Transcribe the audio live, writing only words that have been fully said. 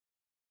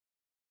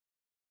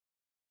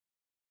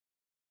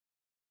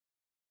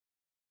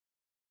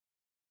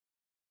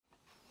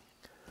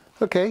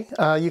Okay,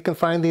 you can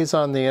find these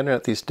on the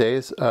internet these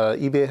days.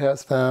 eBay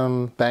has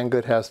them,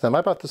 Banggood has them.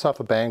 I bought this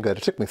off of Banggood.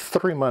 It took me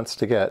 3 months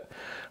to get,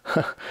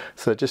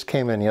 so it just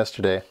came in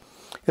yesterday.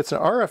 It's an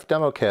RF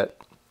demo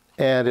kit,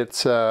 and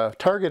it's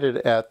targeted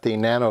at the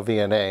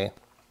NANOVNA.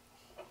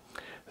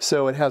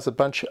 So it has a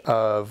bunch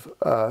of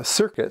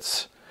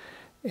circuits,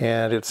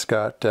 and it's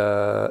got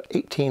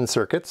 18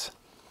 circuits.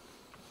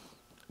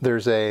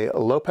 There's a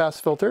low-pass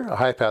filter, a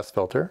high-pass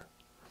filter,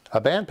 a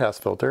band-pass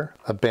filter,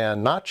 a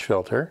band-notch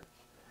filter,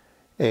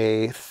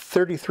 a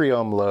 33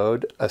 ohm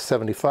load, a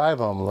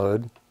 75 ohm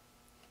load,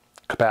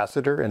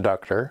 capacitor,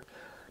 inductor,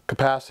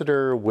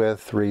 capacitor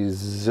with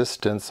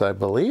resistance, I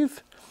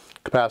believe,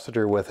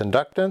 capacitor with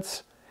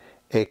inductance,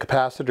 a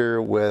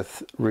capacitor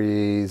with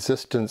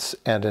resistance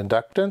and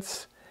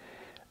inductance,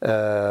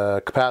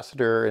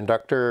 capacitor,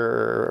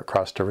 inductor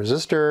across to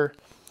resistor.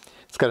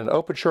 It's got an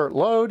open short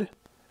load,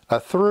 a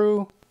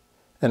through,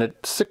 and a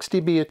 5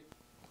 dB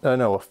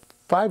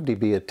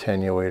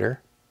attenuator,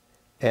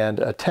 and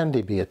a 10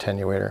 dB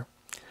attenuator.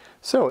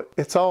 So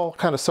it's all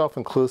kind of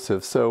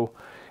self-inclusive. So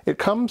it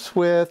comes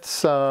with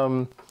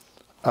some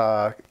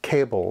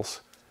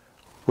cables,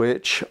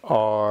 which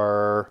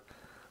are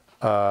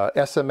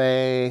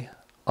SMA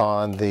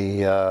on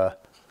the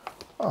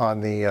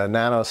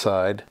nano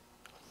side,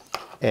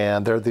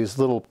 and they're these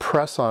little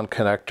press-on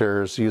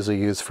connectors usually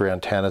used for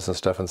antennas and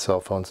stuff and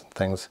cell phones and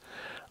things.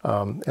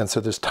 And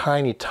so there's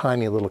tiny,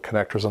 tiny little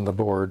connectors on the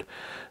board.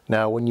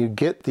 Now, when you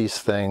get these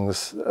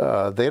things,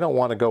 they don't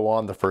want to go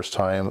on the first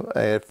time.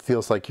 It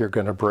feels like you're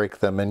going to break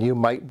them, and you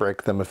might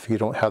break them if you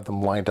don't have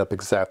them lined up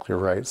exactly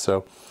right.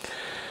 So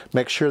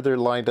make sure they're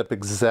lined up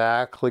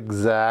exactly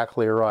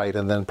right,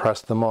 and then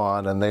press them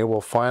on, and they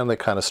will finally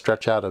kind of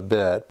stretch out a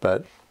bit,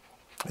 but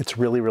it's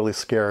really, really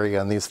scary,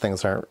 and these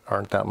things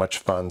aren't that much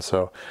fun.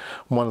 So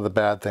one of the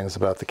bad things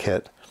about the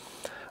kit.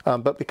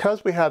 But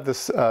because we have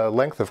this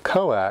length of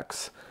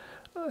coax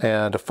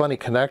and a funny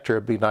connector,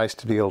 it'd be nice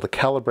to be able to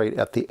calibrate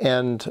at the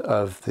end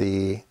of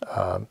the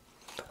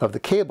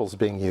cables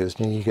being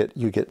used, and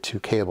you get 2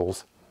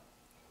 cables.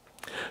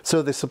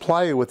 So they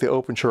supply you with the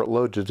open short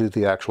load to do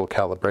the actual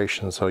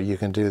calibration. So you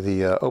can do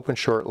the open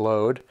short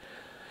load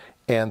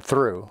and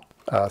through.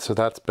 So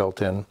that's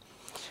built in.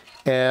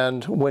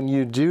 And when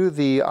you do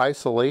the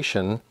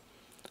isolation,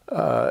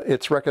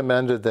 it's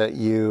recommended that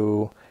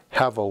you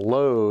have a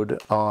load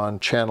on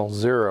channel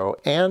 0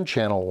 and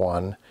channel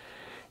 1.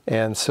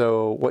 And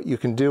so what you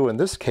can do in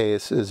this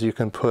case is you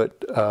can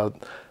put,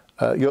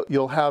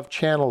 you'll have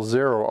channel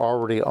 0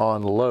 already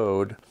on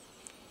load,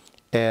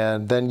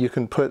 and then you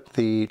can put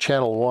the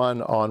channel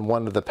 1 on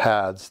one of the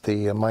pads,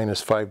 the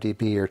minus 5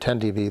 dB or 10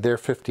 dB. They're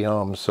 50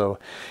 ohms, so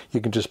you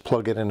can just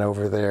plug it in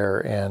over there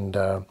and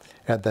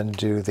then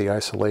do the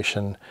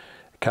isolation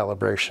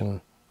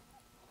calibration.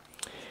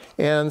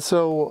 And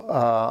so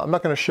I'm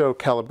not going to show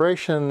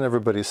calibration,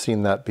 everybody's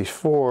seen that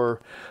before,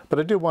 but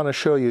I do want to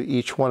show you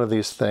each one of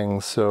these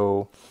things.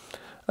 So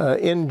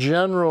in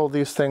general,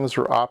 these things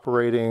are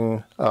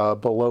operating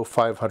below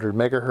 500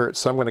 megahertz.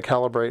 So I'm going to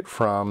calibrate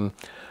from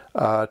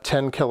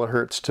 10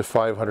 kilohertz to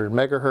 500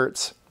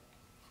 megahertz.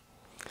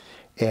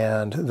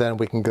 And then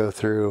we can go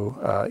through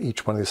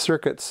each one of these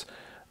circuits.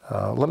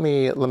 Let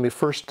me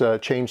first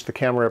change the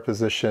camera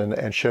position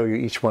and show you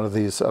each one of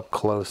these up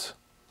close.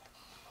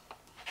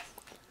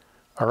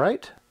 All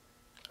right,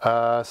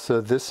 so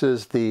this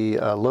is the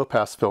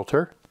low-pass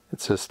filter.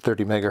 It says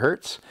 30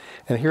 megahertz.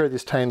 And here are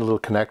these tiny little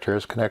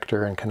connectors,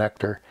 connector and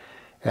connector.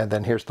 And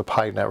then here's the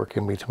pi network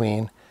in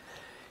between.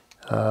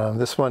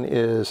 This one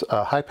is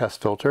a high-pass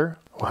filter,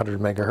 100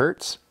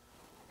 megahertz.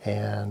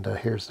 And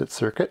here's its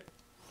circuit.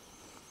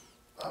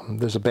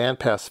 There's a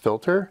band-pass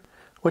filter,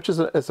 which is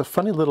a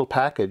funny little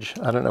package.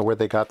 I don't know where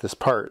they got this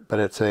part, but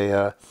it's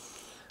a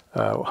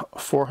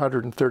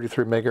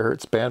 433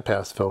 megahertz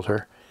band-pass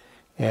filter.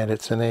 And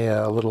it's in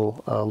a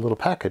little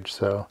package,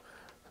 so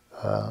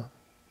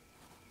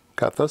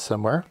got those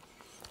somewhere.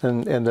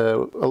 And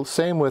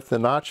same with the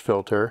notch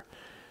filter.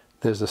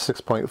 There's a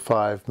 6.5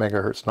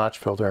 megahertz notch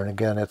filter, and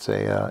again, it's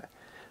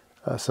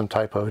some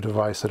type of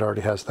device that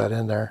already has that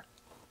in there.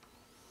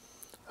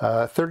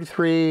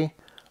 33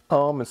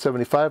 ohm and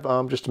 75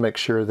 ohm, just to make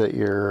sure that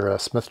your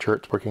Smith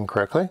chart's working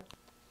correctly.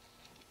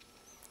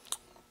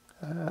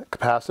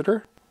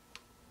 Capacitor,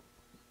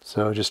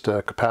 so just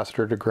a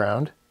capacitor to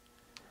ground.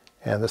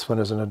 And this one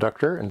is an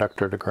inductor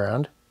to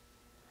ground.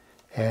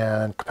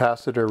 And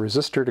capacitor,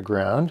 resistor to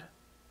ground.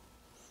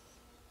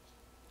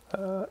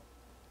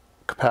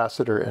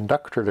 Capacitor,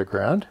 inductor to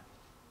ground.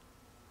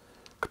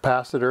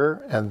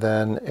 Capacitor, and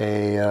then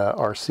a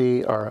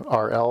RC,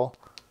 RL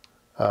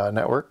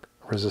network,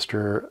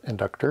 resistor,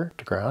 inductor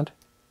to ground.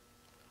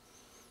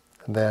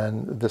 And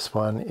then this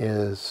one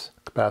is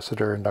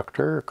capacitor,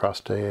 inductor across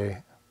to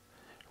a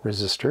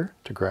resistor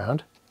to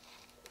ground.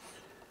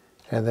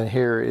 And then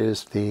here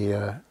is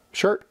the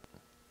short,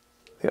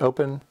 the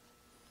open,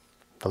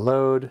 the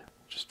load,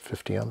 just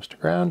 50 ohms to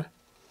ground,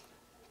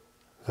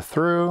 the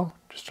through,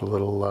 just a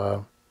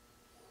little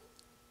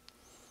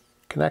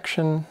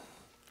connection,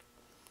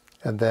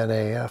 and then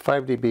a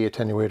 5 dB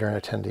attenuator and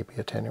a 10 dB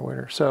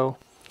attenuator. So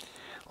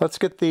let's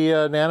get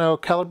the Nano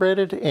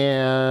calibrated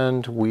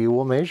and we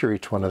will measure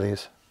each one of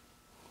these.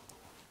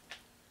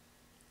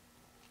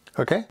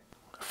 Okay,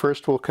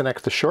 first we'll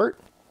connect the short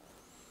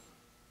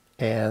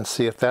and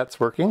see if that's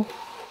working.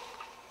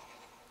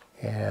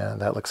 And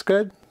that looks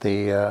good.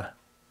 The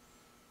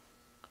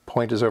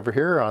point is over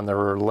here on the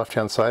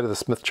left-hand side of the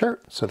Smith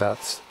chart, so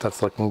that's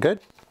looking good.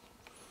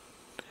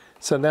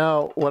 So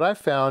now what I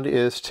found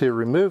is to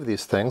remove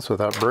these things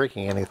without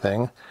breaking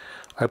anything,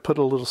 I put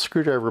a little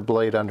screwdriver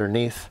blade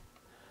underneath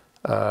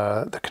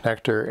the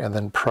connector and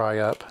then pry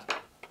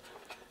up.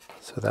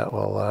 So that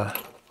will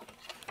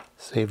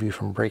save you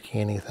from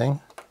breaking anything.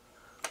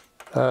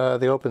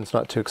 The open's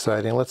not too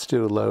exciting. Let's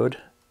do a load.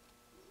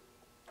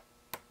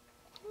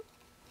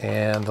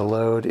 And the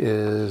load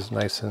is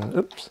nice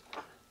and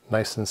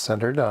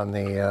centered on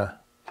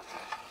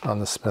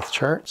the Smith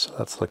chart, so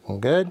that's looking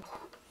good.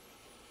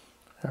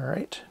 All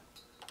right,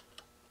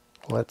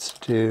 let's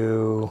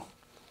do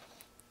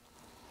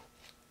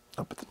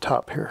up at the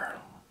top here.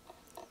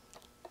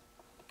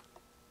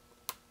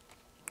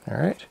 All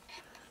right,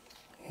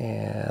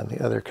 and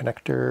the other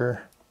connector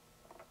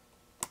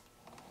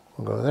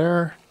will go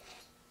there.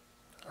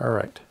 All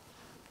right.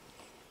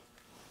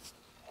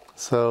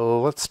 So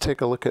let's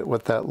take a look at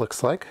what that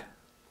looks like.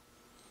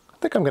 I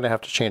think I'm going to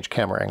have to change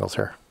camera angles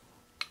here.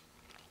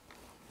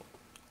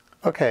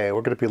 Okay,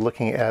 we're going to be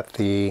looking at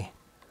the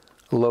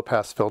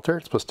low-pass filter.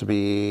 It's supposed to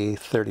be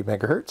 30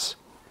 megahertz.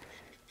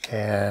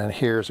 And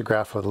here's a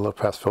graph of the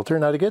low-pass filter.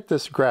 Now to get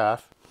this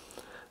graph,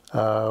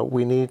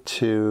 we need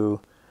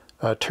to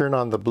turn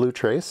on the blue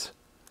trace.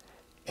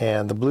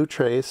 And the blue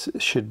trace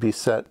should be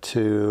set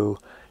to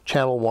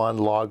channel 1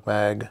 log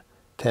mag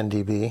 10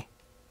 dB.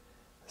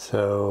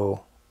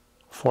 So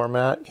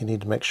format, you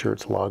need to make sure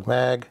it's log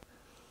mag.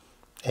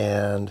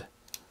 And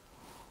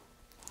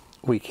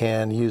we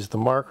can use the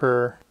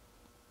marker.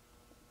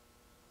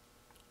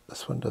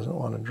 This one doesn't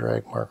want to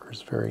drag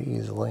markers very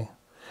easily.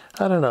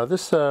 I don't know,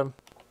 this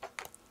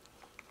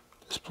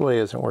display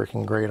isn't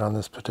working great on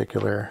this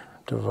particular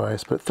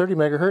device, but 30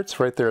 megahertz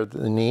right there at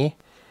the knee,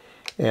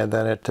 and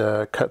then it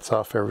cuts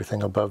off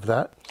everything above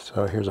that.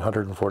 So here's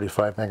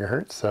 145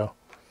 megahertz, so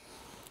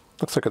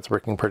looks like it's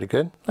working pretty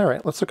good. All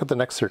right, let's look at the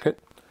next circuit.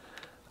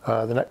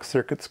 The next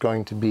circuit's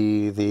going to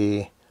be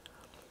the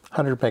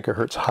 100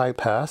 megahertz high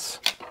pass.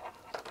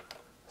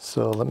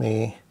 So let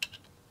me,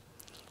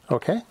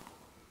 okay.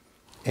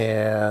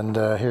 And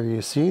here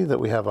you see that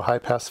we have a high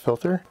pass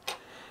filter.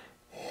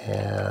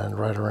 And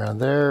right around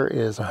there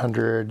is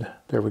 100,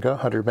 there we go,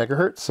 100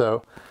 megahertz.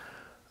 So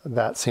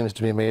that seems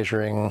to be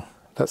measuring,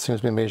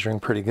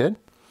 pretty good.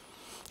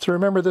 So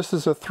remember, this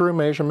is a through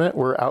measurement.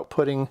 We're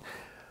outputting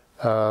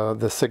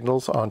the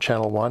signals on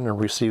channel 1 and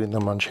receiving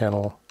them on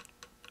channel,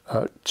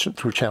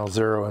 through channel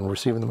 0 and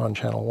receiving them on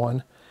channel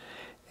 1.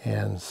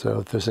 And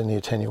so if there's any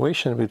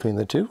attenuation between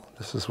the two,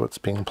 this is what's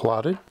being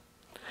plotted.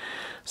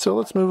 So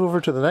let's move over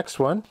to the next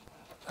one.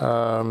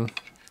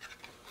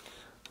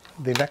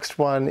 The next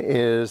one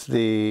is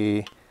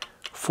the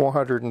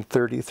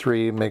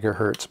 433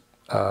 megahertz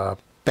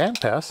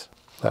bandpass.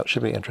 That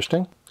should be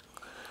interesting.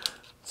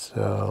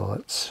 So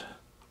let's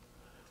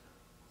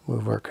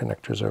move our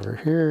connectors over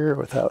here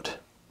without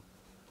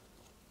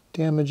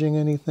damaging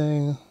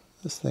anything.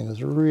 This thing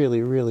is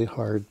really, really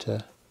hard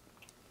to...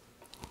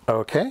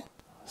 Okay,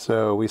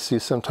 so we see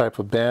some type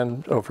of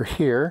band over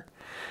here.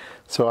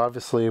 So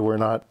obviously we're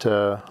not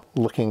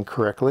looking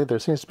correctly. There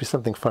seems to be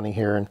something funny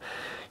here. And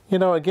you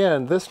know,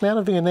 again, this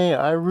NANOVNA,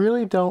 I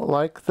really don't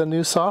like the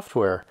new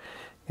software.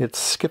 It's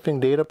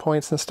skipping data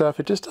points and stuff.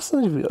 It just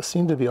doesn't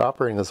seem to be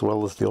operating as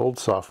well as the old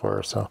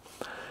software. So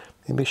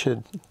maybe we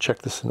should check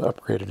this and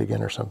upgrade it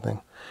again or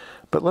something.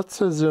 But let's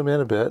zoom in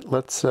a bit.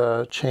 Let's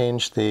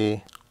change the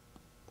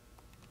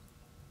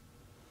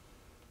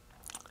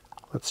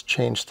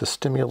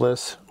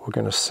stimulus. We're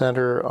going to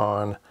center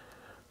on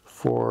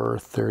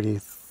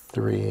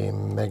 433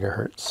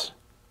 megahertz.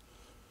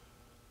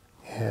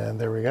 And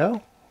there we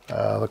go.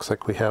 Looks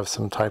like we have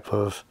some type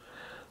of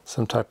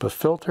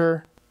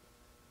filter.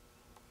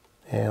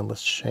 And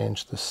let's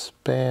change the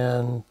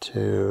span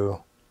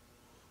to,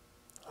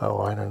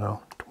 oh, I don't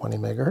know, 20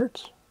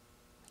 megahertz.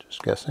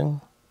 Just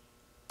guessing.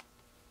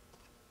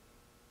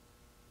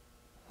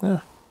 Yeah.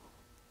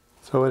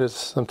 So it is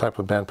some type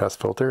of bandpass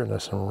filter, and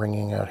there's some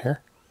ringing out here.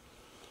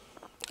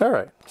 All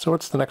right, so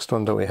what's the next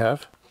one that we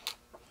have?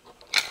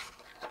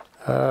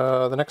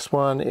 The next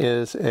one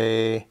is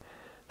a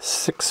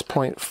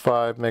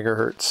 6.5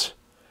 megahertz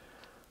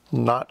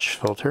notch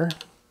filter.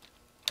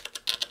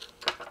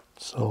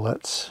 So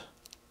let's...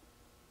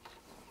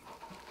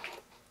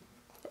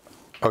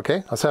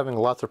 Okay, I was having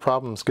lots of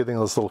problems getting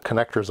those little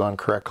connectors on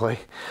correctly,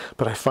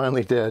 but I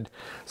finally did.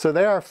 So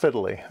they are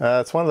fiddly.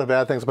 It's one of the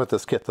bad things about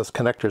this kit. Those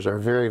connectors are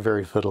very,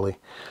 very fiddly.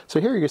 So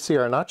here you see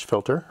our notch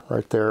filter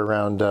right there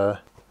around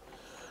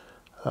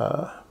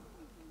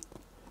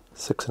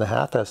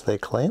 6.5 as they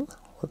claim.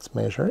 Let's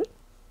measure it.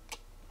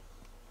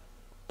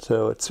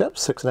 So it's, yep,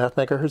 6.5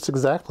 megahertz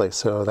exactly.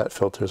 So that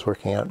filter is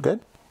working out good.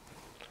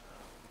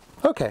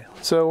 Okay,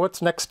 so what's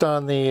next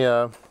on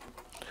the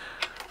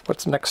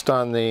What's next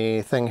on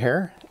the thing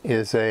here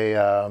is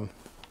a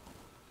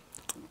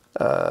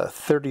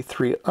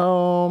 33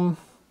 ohm,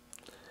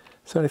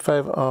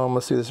 75 ohm.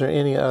 Let's see, is there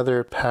any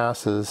other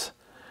passes?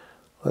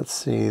 Let's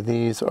see,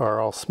 these are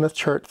all Smith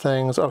chart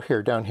things. Oh,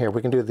 here, down here,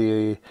 we can do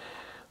the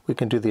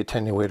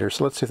attenuators.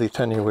 So let's see if the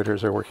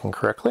attenuators are working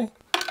correctly.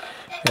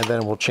 And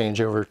then we'll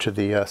change over to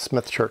the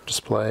Smith chart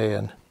display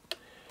and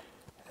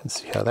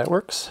see how that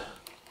works.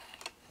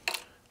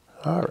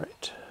 All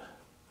right.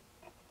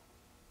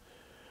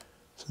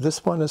 So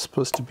this one is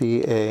supposed to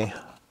be a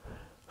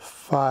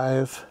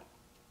 5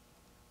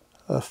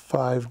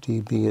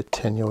 dB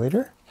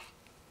attenuator.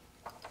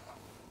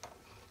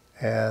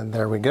 And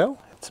there we go.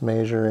 It's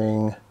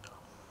measuring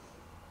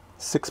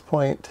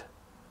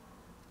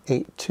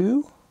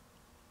 6.82,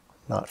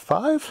 not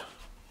 5.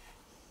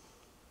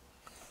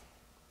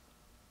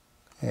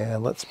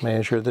 And let's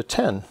measure the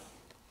 10.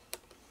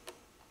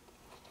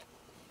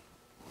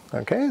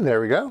 Okay, there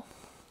we go.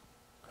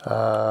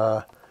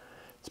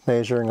 It's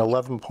measuring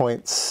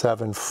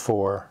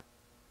 11.74.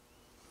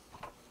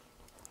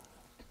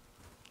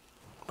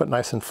 But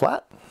nice and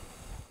flat.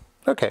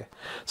 Okay,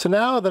 so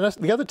now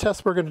the other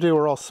tests we're going to do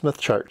are all Smith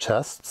chart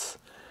tests.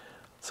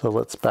 So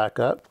let's back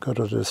up, go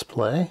to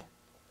display.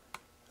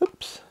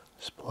 Oops,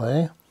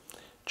 display,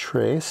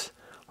 trace.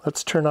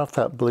 Let's turn off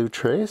that blue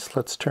trace.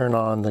 Let's turn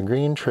on the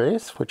green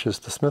trace, which is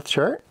the Smith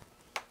chart.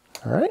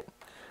 All right,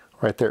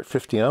 right there at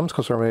 50 ohms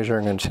because we're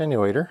measuring an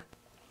attenuator.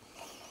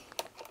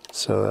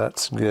 So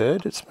that's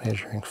good. It's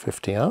measuring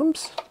 50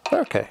 ohms.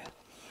 Okay.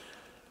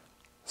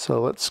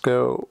 So let's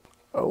go.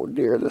 Oh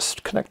dear, this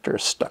connector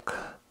is stuck.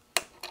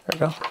 There we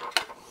go.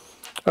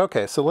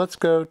 Okay, so let's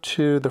go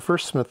to the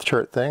first Smith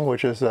chart thing,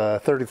 which is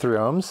 33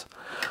 ohms.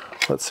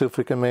 Let's see if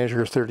we can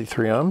measure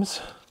 33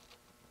 ohms.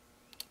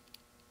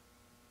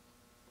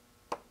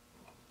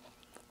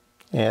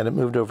 And it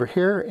moved over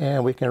here,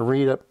 and we can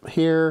read up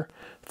here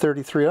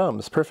 33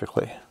 ohms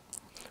perfectly.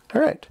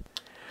 All right.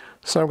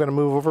 So I'm going to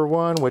move over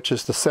one, which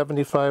is the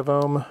 75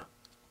 ohm.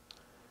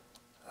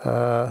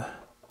 And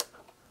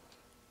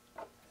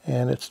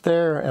it's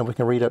there, and we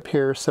can read up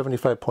here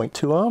 75.2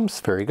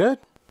 ohms. Very good.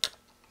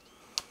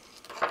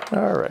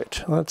 All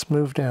right, let's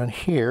move down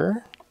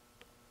here.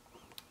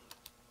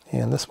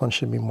 And this one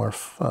should be more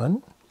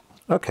fun.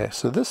 Okay,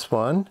 so this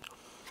one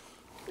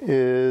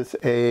is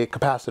a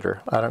capacitor.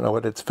 I don't know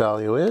what its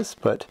value is,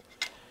 but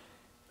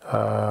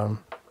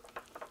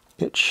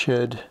it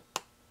should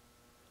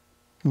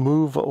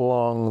move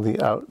along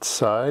the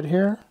outside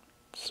here.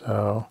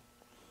 So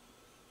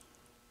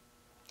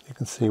you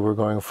can see we're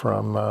going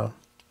from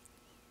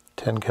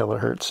 10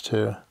 kilohertz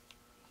to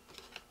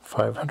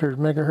 500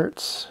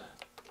 megahertz.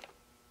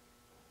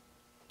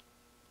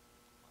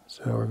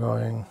 So we're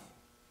going,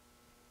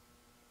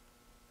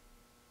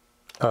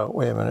 oh,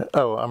 wait a minute.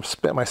 Oh,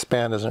 my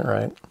span isn't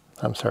right.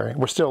 I'm sorry.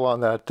 We're still on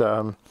that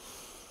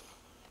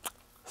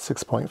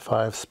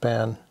 6.5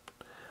 span.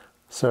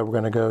 So we're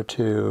going to go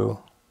to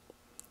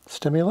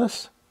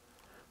stimulus.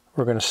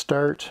 We're going to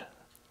start,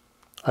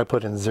 I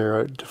put in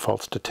 0, it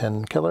defaults to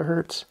 10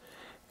 kilohertz.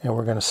 And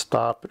we're going to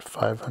stop at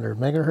 500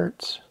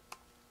 megahertz.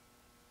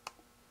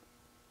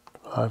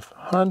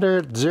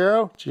 500,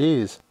 0,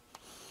 geez.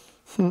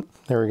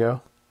 There we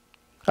go.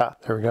 Ah,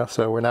 there we go.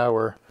 So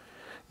we're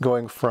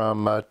going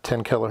from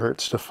 10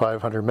 kilohertz to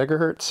 500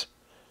 megahertz.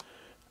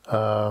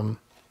 And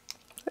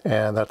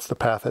that's the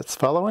path it's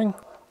following.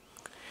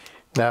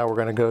 Now we're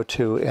going to go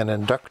to an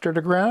inductor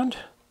to ground.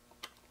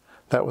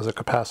 That was a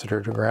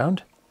capacitor to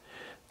ground.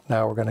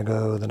 Now we're going to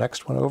go the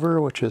next one over,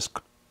 which is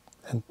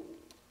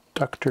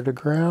inductor to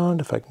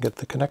ground, if I can get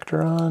the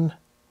connector on.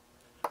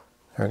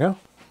 There we go.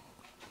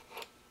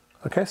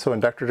 Okay, so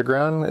inductor to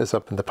ground is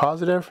up in the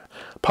positive.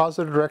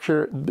 Positive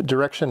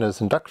direction is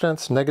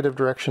inductance. Negative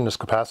direction is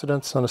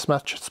capacitance on a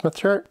Smith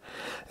chart.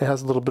 It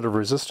has a little bit of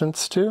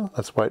resistance too.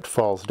 That's why it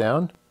falls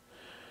down.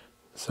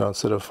 So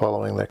instead of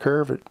following the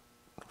curve, it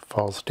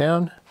falls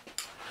down.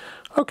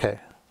 Okay,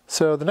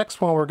 so the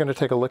next one we're going to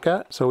take a look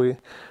at. So we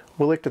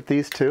looked at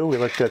these two. We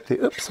looked at the,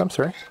 oops, I'm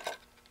sorry.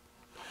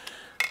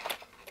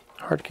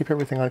 Hard to keep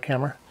everything on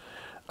camera.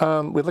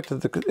 We looked at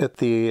the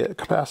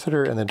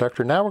capacitor and the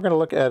inductor. Now we're going to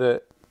look at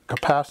a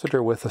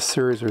capacitor with a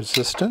series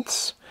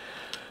resistance.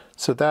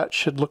 So that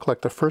should look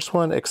like the first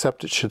one,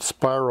 except it should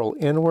spiral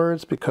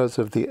inwards because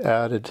of the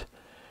added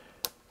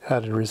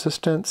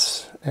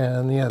resistance.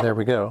 And yeah, there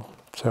we go.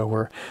 So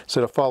we're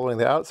instead of following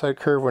the outside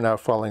curve, we're now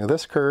following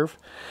this curve.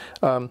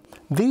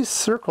 These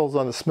circles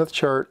on the Smith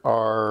chart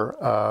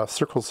are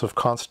circles of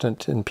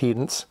constant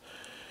impedance.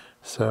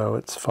 So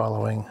it's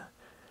following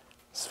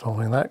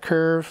that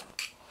curve.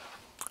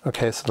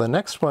 Okay, so the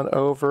next one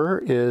over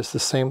is the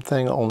same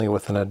thing, only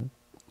with an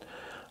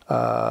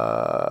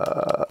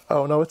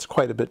oh no, it's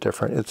quite a bit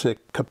different. It's a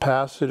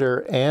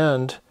capacitor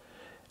and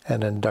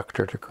an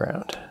inductor to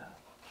ground.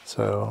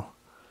 So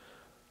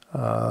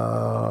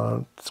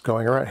it's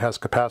going around, it has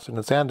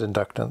capacitance and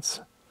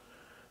inductance.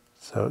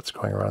 So it's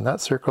going around that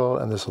circle,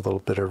 and there's a little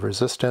bit of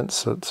resistance,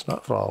 so it's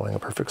not following a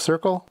perfect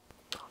circle.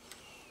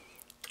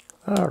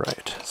 All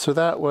right, so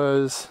that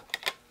was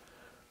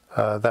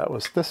That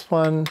was this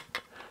one.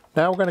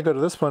 Now we're going to go to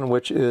this one,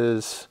 which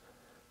is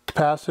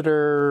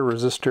capacitor,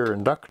 resistor,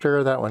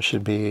 inductor. That one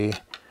should be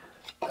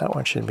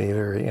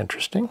very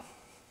interesting.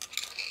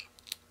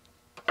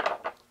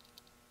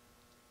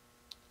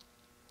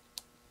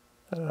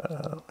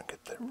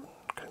 Get the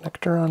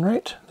connector on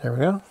right. There we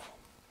go.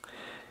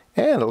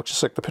 And it looks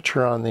just like the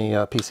picture on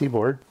the PC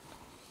board.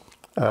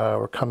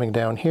 We're coming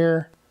down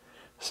here.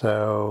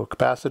 So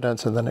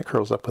capacitance, and then it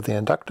curls up with the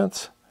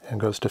inductance and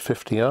goes to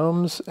 50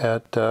 ohms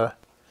at,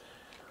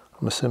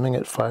 I'm assuming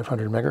at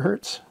 500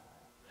 megahertz.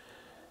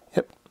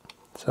 Yep.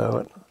 So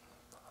at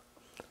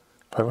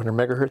 500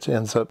 megahertz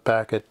ends up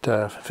back at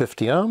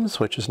 50 ohms,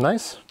 which is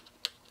nice.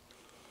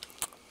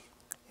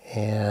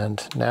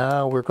 And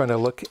now we're going to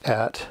look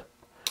at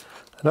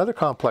another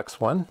complex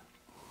one.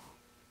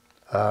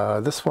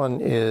 This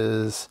one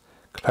is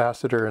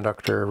capacitor,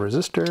 inductor,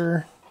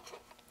 resistor.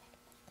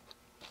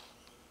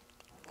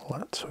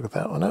 Let's hook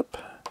that one up.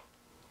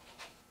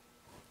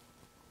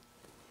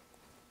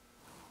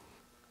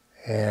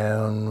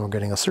 And we're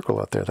getting a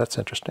circle out there. That's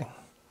interesting.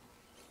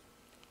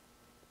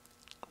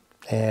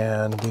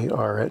 And we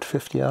are at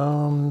 50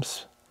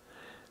 ohms,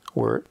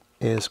 where it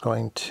is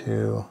going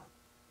to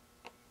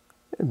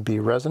be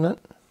resonant.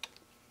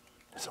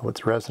 So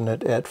it's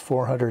resonant at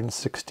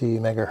 460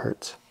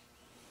 megahertz.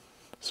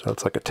 So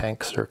it's like a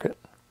tank circuit.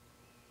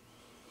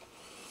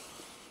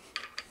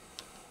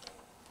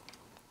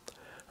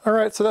 All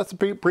right, so that's a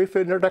brief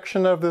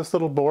introduction of this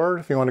little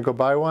board if you want to go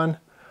buy one.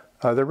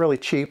 They're really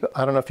cheap.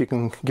 I don't know if you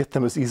can get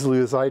them as easily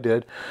as I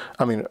did.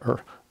 I mean,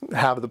 or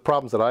have the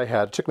problems that I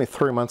had. It took me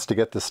 3 months to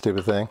get this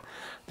stupid thing.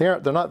 They're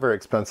not very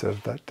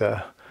expensive, but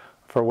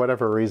for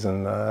whatever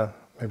reason,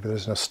 maybe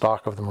there's no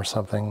stock of them or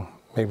something.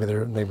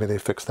 Maybe they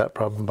fixed that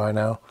problem by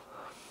now.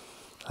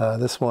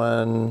 This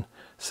one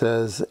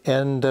says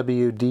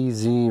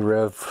NWDZ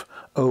Rev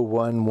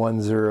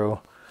 0110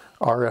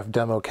 RF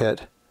demo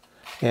kit.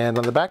 And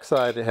on the back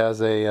side, it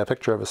has a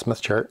picture of a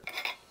Smith chart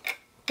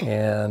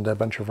and a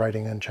bunch of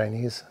writing in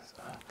Chinese.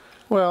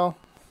 Well,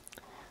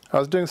 I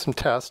was doing some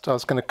tests. I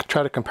was going to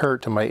try to compare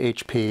it to my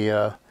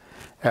HP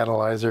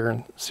analyzer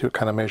and see what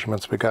kind of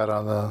measurements we got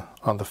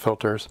on the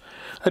filters.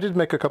 I did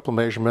make a couple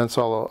measurements.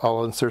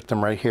 I'll insert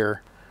them right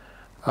here.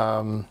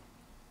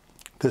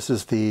 This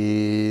is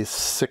the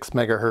 6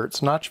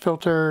 megahertz notch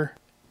filter,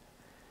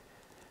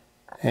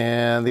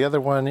 and the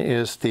other one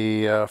is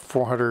the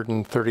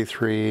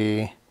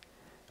 433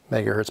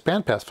 megahertz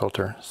bandpass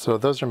filter. So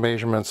those are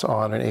measurements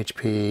on an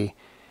HP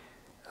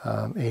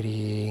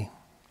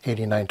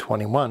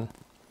 8921.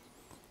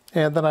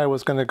 And then I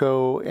was going to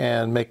go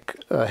and make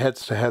a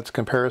heads-to-heads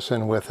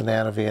comparison with a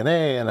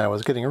NANOVNA, and I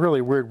was getting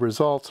really weird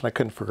results, and I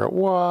couldn't figure out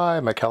why.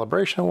 My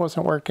calibration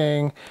wasn't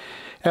working.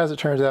 As it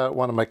turns out,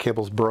 one of my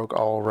cables broke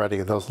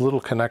already. Those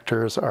little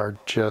connectors are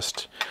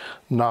just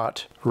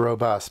not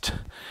robust.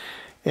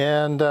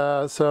 And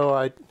so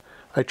I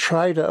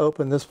tried to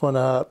open this one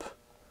up,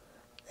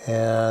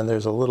 and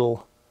there's a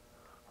little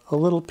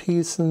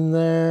piece in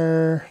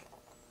there.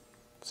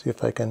 Let's see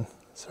if I can,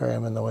 sorry,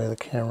 I'm in the way of the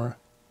camera.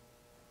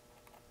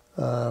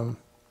 Oh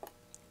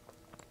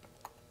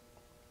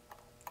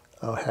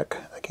heck,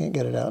 I can't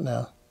get it out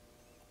now.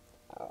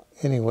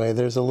 Anyway,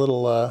 there's a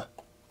little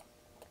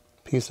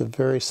piece of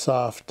very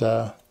soft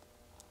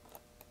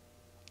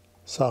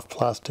soft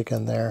plastic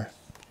in there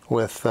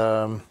with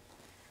the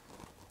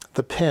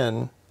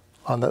pin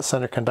on that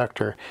center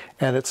conductor,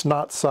 and it's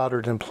not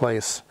soldered in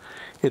place.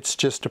 It's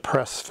just a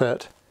press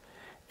fit,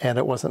 and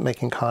it wasn't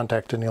making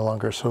contact any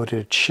longer, so it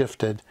had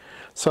shifted.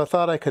 So I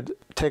thought I could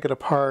take it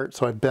apart,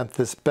 so I bent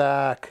this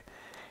back,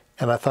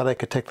 and I thought I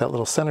could take that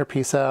little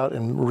centerpiece out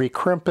and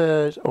recrimp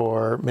it,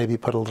 or maybe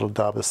put a little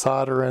dab of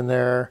solder in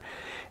there,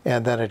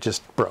 and then it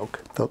just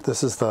broke.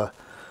 This is the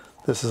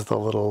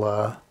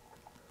little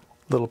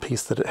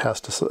piece that it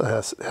has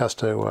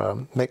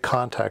to make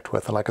contact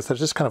with, and like I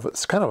said, it's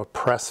kind of a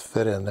press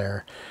fit in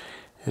there.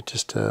 It's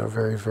just a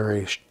very,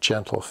 very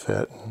gentle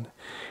fit, and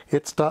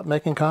it stopped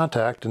making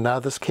contact, and now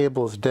this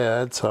cable is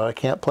dead, so I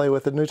can't play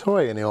with the new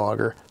toy any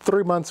longer.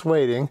 3 months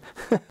waiting,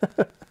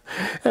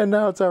 and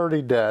now it's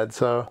already dead.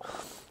 So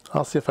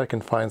I'll see if I can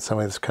find some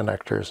of these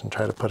connectors and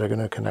try to put a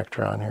new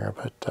connector on here.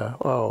 But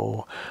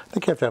oh, I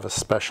think you have to have a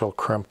special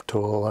crimp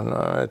tool, and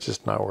it's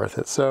just not worth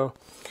it. So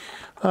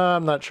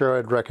I'm not sure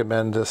I'd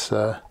recommend this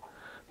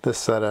this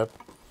setup.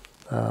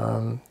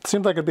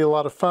 Seems like it'd be a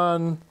lot of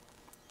fun.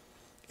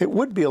 It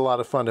would be a lot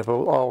of fun if it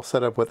was all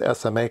set up with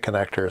SMA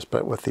connectors,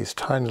 but with these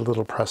tiny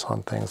little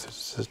press-on things,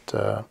 it's just,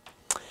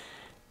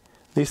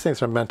 these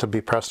things are meant to be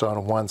pressed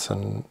on once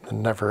and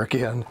never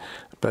again.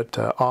 But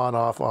on,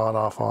 off, on,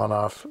 off, on,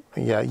 off,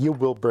 yeah, you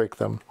will break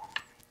them.